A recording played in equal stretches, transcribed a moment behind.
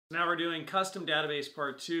Now we're doing custom database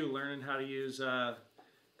part 2, learning how to use the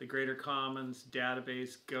Greater Commons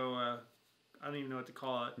database GOA. I don't even know what to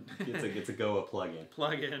call it. It's a GOA plugin.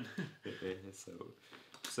 Plugin.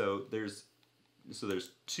 So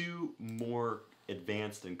there's two more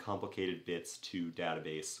advanced and complicated bits to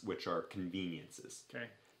database, which are conveniences. Okay.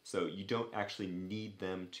 So you don't actually need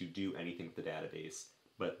them to do anything with the database,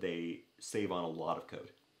 but they save on a lot of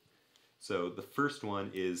code. So the first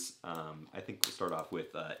one is, I think we'll start off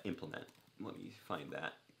with implement. Let me find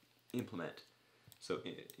that. Implement. So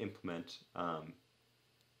implement,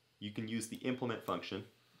 you can use the implement function,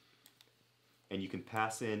 and you can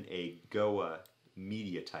pass in a GOA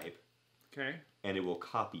media type. Okay. And it will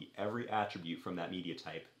copy every attribute from that media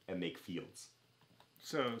type and make fields.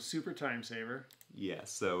 So super time saver. Yeah.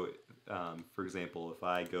 So for example, if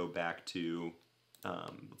I go back to,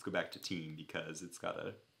 let's go back to team because it's got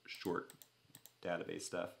a short database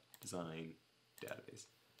stuff, design database.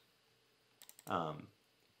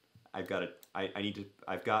 I've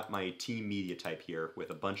got my team media type here with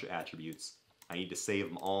a bunch of attributes. I need to save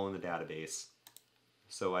them all in the database.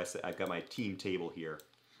 So I've got my team table here,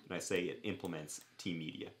 and I say it implements team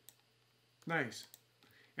media. Nice.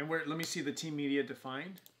 And let me see the team media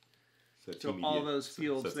defined. So media, all those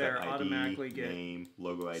fields there ID, automatically get name,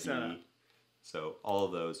 logo ID. set up. So all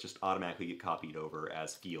of those just automatically get copied over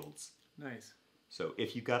as fields. Nice. So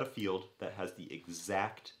if you've got a field that has the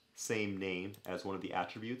exact same name as one of the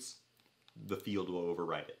attributes, the field will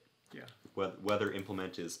overwrite it. Yeah. Whether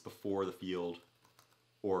implement is before the field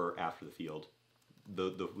or after the field,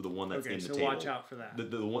 the one that's in the table. Okay, so watch out for that.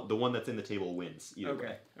 The one that's in the table wins either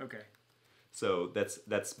way. Okay. So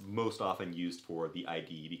that's most often used for the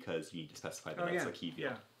ID because you need to specify that that's a key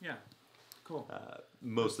field. Yeah. Cool.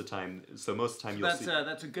 Most of the time you'll see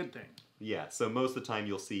that's a good thing. Yeah. So most of the time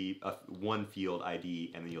you'll see one field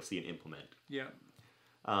ID and then you'll see an implement. Yeah.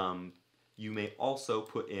 You may also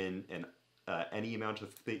put in any amount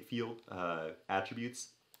of field attributes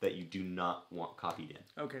that you do not want copied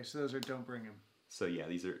in. Okay, so those are don't bring them. So yeah,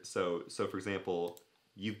 these are so for example,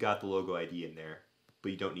 you've got the logo ID in there,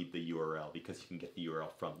 but you don't need the URL because you can get the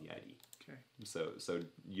URL from the ID. Okay. So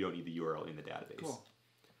you don't need the URL in the database. Cool.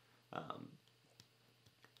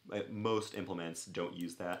 Most implements don't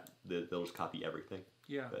use that. They'll just copy everything.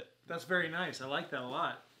 Yeah, that's very nice. I like that a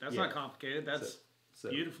lot. That's not complicated. That's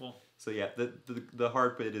beautiful. So yeah, the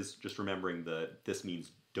hard bit is just remembering this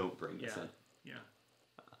means don't bring this in. Yeah.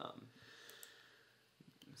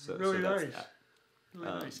 Really nice. That.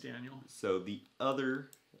 Really nice, Daniel. So the other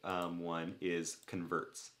one is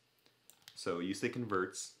converts. So you say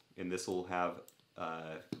converts, and this will have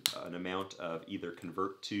an amount of either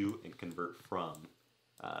convert to and convert from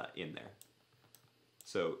in there.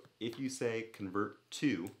 So if you say convert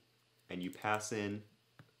to, and you pass in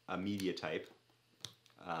a media type,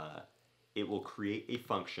 it will create a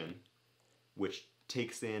function which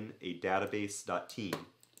takes in a database.team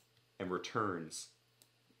and returns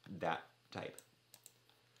that type.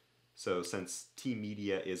 So since team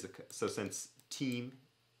media since team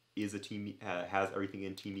is a team has everything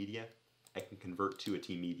in team media, I can convert to a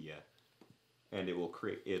team media, and it'll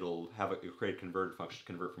create a converter function to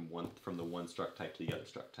convert from the one struct type to the other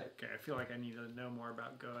struct type. Okay, I feel like I need to know more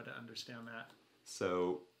about GOA to understand that.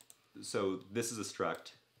 So this is a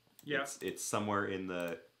struct. Yeah. It's somewhere in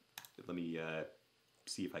the. Let me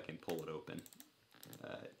see if I can pull it open.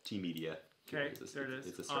 Team media. Okay, there it is.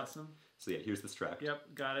 It's a struct. Awesome. So yeah, here's the struct.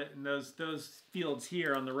 Yep, got it. And those fields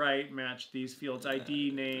here on the right match these fields: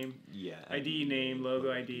 ID, name. Yeah. ID, name,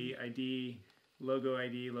 logo ID, ID, logo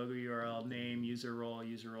ID, logo URL, name, user role,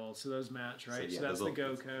 user role. So those match, right? So that's the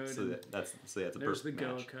Go code. So that's a perfect match. There's the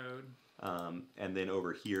Go code. And then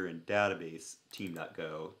over here in database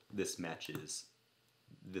team.go, this matches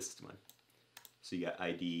this one. So you got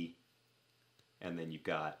ID, and then you've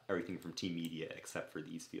got everything from team media except for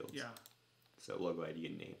these fields. Yeah. So logo ID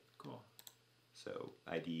and name. Cool. So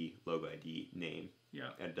ID, logo ID, name. Yeah.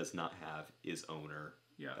 And it does not have is owner,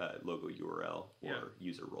 yeah. Logo URL, or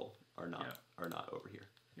user role are not over here.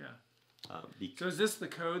 Yeah. So is this the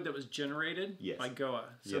code that was generated by GOA?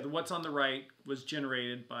 So what's on the right was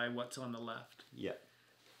generated by what's on the left. Yeah.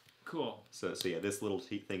 Cool. So yeah, this little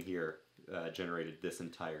thing here generated this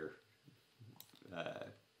entire.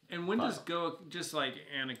 And when does GOA, just like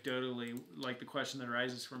anecdotally, like the question that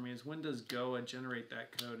arises for me is, when does GOA generate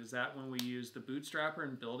that code? Is that when we use the bootstrapper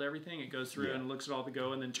and build everything? It goes through and looks at all the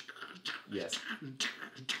GOA and then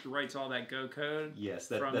writes all that Go code. Yes,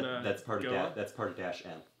 that's part of that's part of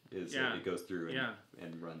 -m. It goes through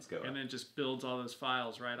and runs GOA. And then just builds all those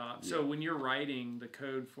files right off. So when you're writing the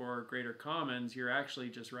code for Greater Commons, you're actually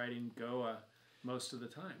just writing GOA most of the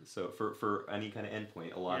time. So for any kind of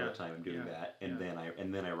endpoint, a lot of the time I'm doing that, and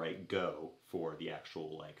then I write Go for the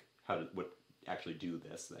actual like what actually do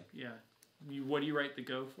this thing. Yeah. What do you write the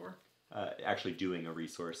Go for? Actually doing a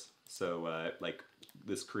resource. So like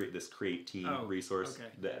this create team resource,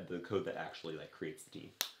 the code that actually like creates the team.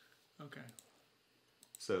 Okay.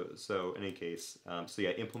 So in any case, so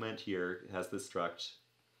yeah, implement here has this struct,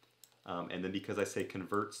 and then because I say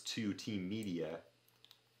converts to team media,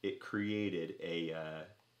 it created a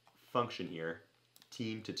function here,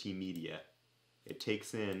 team to team media. It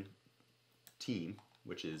takes in team,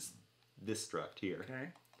 which is this struct here,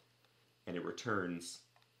 and it returns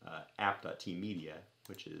app.teammedia,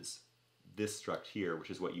 which is this struct here, which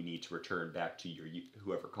is what you need to return back to your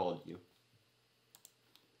whoever called you.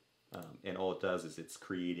 And all it does is it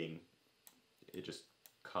just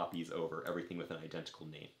copies over everything with an identical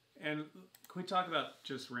name. And can we talk about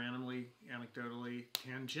just randomly, anecdotally,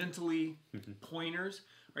 tangentially pointers?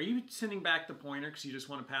 Are you sending back the pointer because you just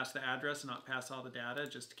want to pass the address and not pass all the data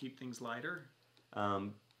just to keep things lighter?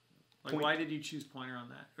 Why did you choose pointer on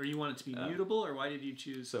that? Or you want it to be mutable, or why did you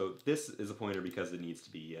choose? So this is a pointer because it needs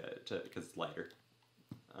to be because it's lighter.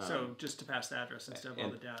 So just to pass the address instead of all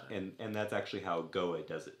the data. And that's actually how GOA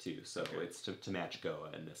does it too. So it's to match GOA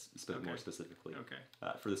in this more specifically. Okay.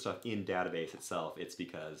 For the stuff in database itself, it's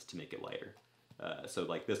because to make it lighter. So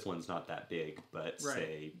like this one's not that big, but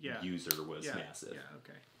say user was massive.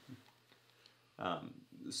 Yeah. Okay.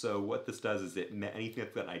 So what this does is anything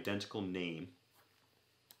that's got an identical name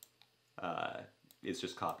is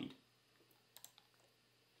just copied.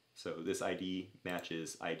 So this ID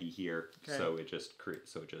matches ID here, so it just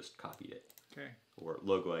copied it. Okay. Or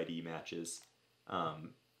logo ID matches,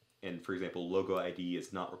 and for example, logo ID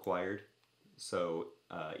is not required. So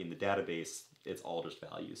in the database, it's all just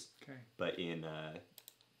values. Okay. But in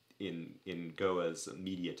GOA's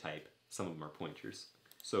media type, some of them are pointers.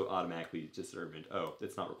 So automatically determined,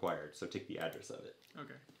 it's not required. So take the address of it.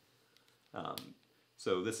 Okay.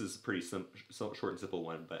 So this is a pretty short and simple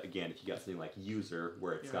one, but again, if you got something like user,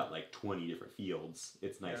 where it's got like 20 different fields,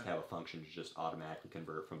 it's nice to have a function to just automatically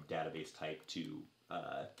convert from database type to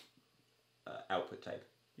output type.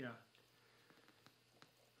 Yeah.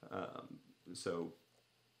 So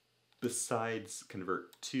besides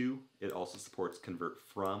convert to, it also supports convert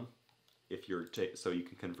from. If you're so you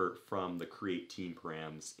can convert from the create team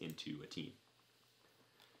params into a team.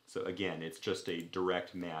 So again, it's just a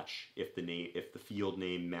direct match. If the field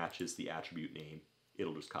name matches the attribute name,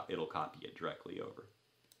 it'll copy it directly over.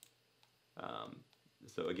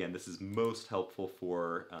 So again, this is most helpful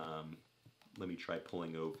for. Let me try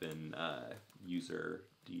pulling open user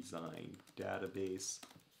design database,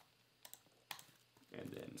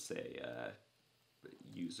 and then say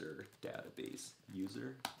user database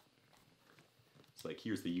user. So like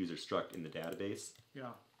here's the user struct in the database.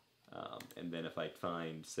 Yeah. And then if I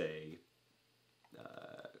find, say,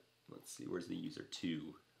 let's see, where's the user2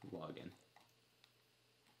 login?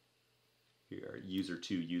 Here,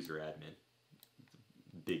 user2 user admin.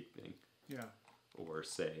 It's a big thing. Yeah. Or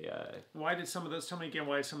say... why did some of those, tell me again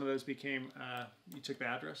why some of those became, you took the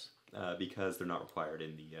address? Because they're not required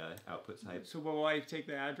in the output type. So why take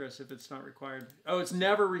the address if it's not required? Oh, it's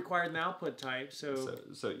never required in the output type. So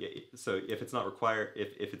if it's not required,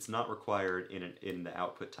 if it's not required in the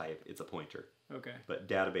output type, it's a pointer. Okay. But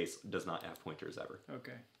database does not have pointers ever.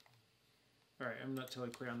 Okay. All right, I'm not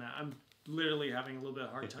totally clear on that. I'm literally having a little bit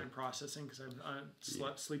of hard time processing because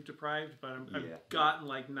I'm sleep deprived, but I've gotten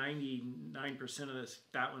like 99% of this.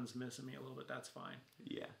 That one's missing me a little bit. That's fine.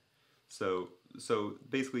 Yeah. So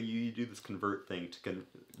basically you do this convert thing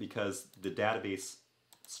because the database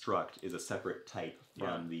struct is a separate type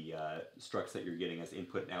from the structs that you're getting as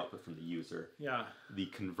input and output from the user. Yeah. The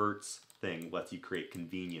converts thing lets you create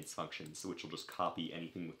convenience functions, which will just copy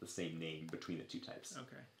anything with the same name between the two types.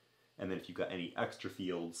 Okay. And then if you've got any extra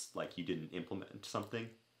fields, like you didn't implement something,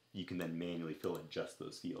 you can then manually fill in just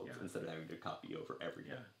those fields instead of having to copy over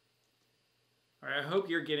everything. Yeah. All right, I hope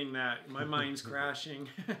you're getting that. My mind's crashing.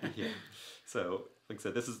 Yeah. So, like I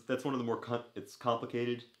said, that's one of the more it's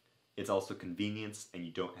complicated. It's also convenience, and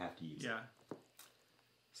you don't have to use it. Yeah.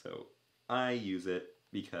 So I use it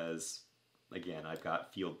because, again, I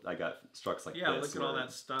got structs like this. Yeah, look at all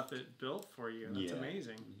that stuff it built for you. That's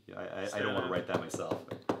amazing. Yeah, I don't want to write that myself.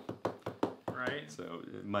 Right. So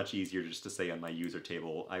much easier just to say on my user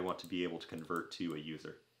table, I want to be able to convert to a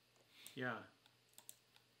user. Yeah.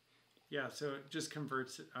 Yeah, so it just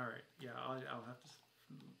converts it. All right. Yeah, I'll have to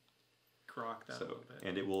grok that a little bit.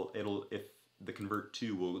 And if the convert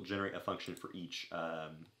to will generate a function for each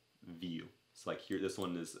view. So like here, this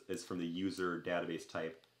one is from the user database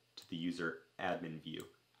type to the user admin view.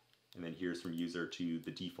 And then here's from user to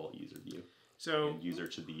the default user view. So and user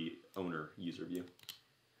to the owner user view.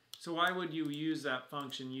 So why would you use that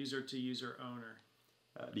function, user to user owner?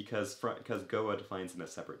 Because GOA defines them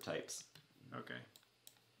as separate types. Okay.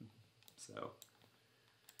 So.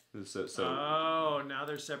 Oh, now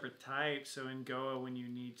they're separate types. So in GOA, when you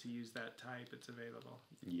need to use that type, it's available.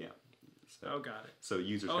 Yeah. So, oh, got it. So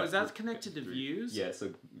users. Oh, is that connected to views? Yeah.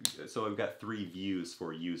 So I've got 3 views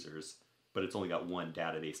for users, but it's only got one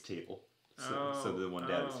database table. So the one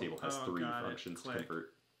database table has 3 functions to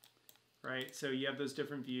convert. Right. So you have those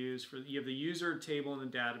different views you have the user table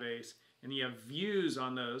in the database, and you have views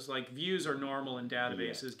on those. Like views are normal in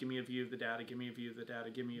databases. Yeah. Give me a view of the data. Give me a view of the data.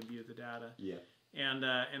 Give me a view of the data. Yeah. And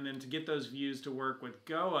then to get those views to work with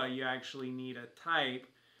GOA, you actually need a type.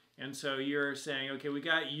 And so you're saying, okay, we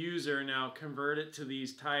got user, now convert it to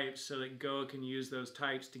these types so that GOA can use those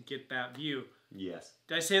types to get that view. Yes.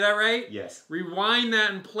 Did I say that right? Yes. Rewind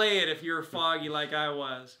that and play it if you're foggy like I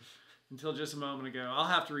was until just a moment ago. I'll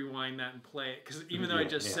have to rewind that and play it because even though I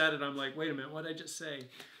just said it, I'm like, wait a minute, what did I just say?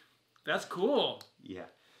 That's cool. Yeah.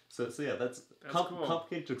 So yeah, that's cool.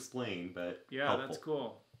 Complicated to explain, but yeah, helpful. That's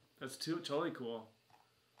cool. That's totally cool.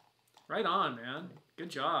 Right on, man.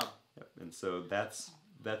 Good job. Yep. And so that's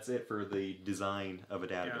it for the design of a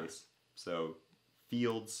database. Yeah. So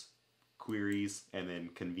fields, queries, and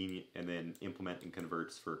then implement and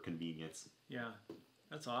converts for convenience. Yeah,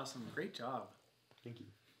 that's awesome. Great job. Thank you.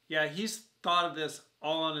 Yeah, he's thought of this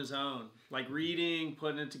all on his own, like reading,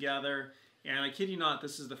 putting it together. And I kid you not,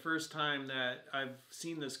 this is the first time that I've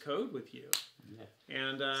seen this code with you. Yeah.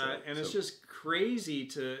 And it's just crazy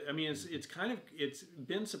to, I mean, it's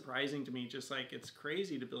been surprising to me, just like it's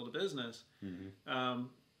crazy to build a business. Mm-hmm.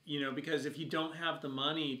 You know, because if you don't have the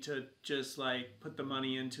money to just like put the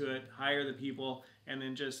money into it, hire the people, and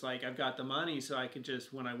then just like, I've got the money so I could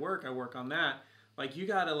just, when I work on that. Like you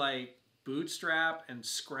got to like bootstrap and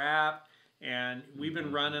scrap. And we've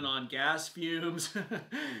been running on gas fumes,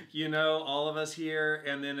 you know, all of us here.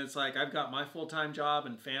 And then it's like, I've got my full-time job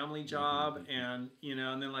and family job and, you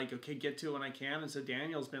know, and then like, okay, get to it when I can. And so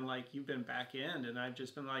Daniel's been like, you've been back end. And I've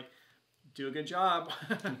just been like, do a good job.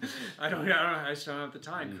 I just don't have the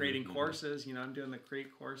time. Creating courses, you know, I'm doing the create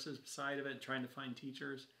courses side of it, trying to find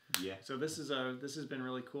teachers. Yeah. So this has been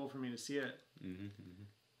really cool for me to see it.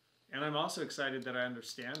 And I'm also excited that I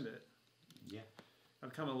understand it. Yeah.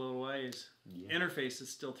 I've come a little ways. Yeah. Interfaces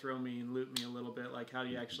still throw me and loop me a little bit, like how do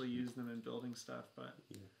you actually use them in building stuff, but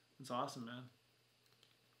it's awesome, man.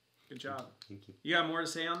 Good job. Thank you. You got more to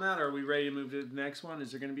say on that, or are we ready to move to the next one? Is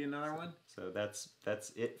there going to be another one? So that's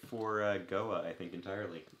it for GOA, I think,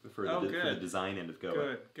 entirely, for the design end of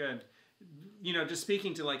GOA. Good. You know, just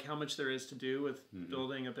speaking to like how much there is to do with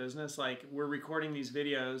building a business, like we're recording these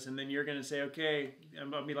videos and then you're going to say, okay,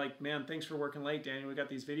 and I'll be like, man, thanks for working late, Daniel. We got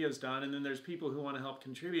these videos done. And then there's people who want to help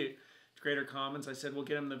contribute to Greater Commons. I said, we'll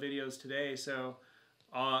get them the videos today. So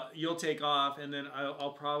you'll take off and then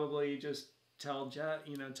I'll probably just tell Jess,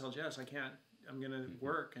 I'm going to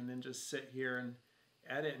work and then just sit here and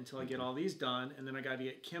edit until I get all these done. And then I got to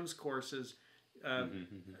get Kim's courses.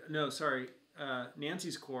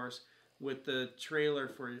 Nancy's course with the trailer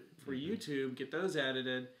for YouTube, get those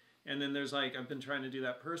edited, and then there's like, I've been trying to do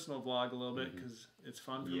that personal vlog a little bit because it's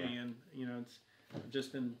fun for me, and you know, I've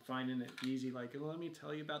just been finding it easy, like, well, let me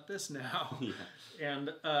tell you about this now.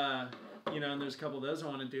 And you know, and there's a couple of those I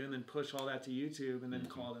want to do, and then push all that to YouTube and then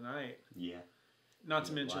call it a night. Not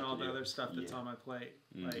to mention all the other stuff that's on my plate.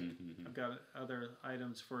 Like I've got other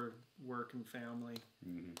items for work and family.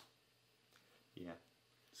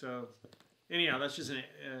 So anyhow, that's just an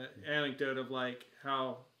anecdote of like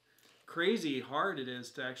how crazy hard it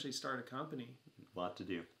is to actually start a company. A lot to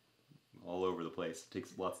do. All over the place. It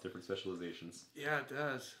takes lots of different specializations. Yeah, it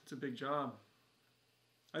does. It's a big job.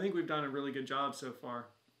 I think we've done a really good job so far.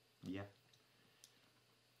 Yeah.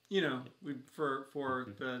 You know,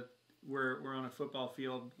 we're on a football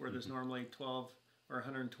field where there's normally 12 or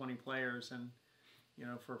 120 players, and you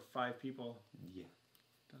know, for 5 people. Yeah.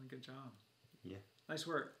 Done a good job. Yeah. Nice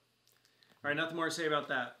work. All right, nothing more to say about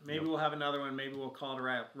that. Maybe we'll have another one. Maybe we'll call it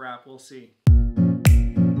a wrap. We'll see.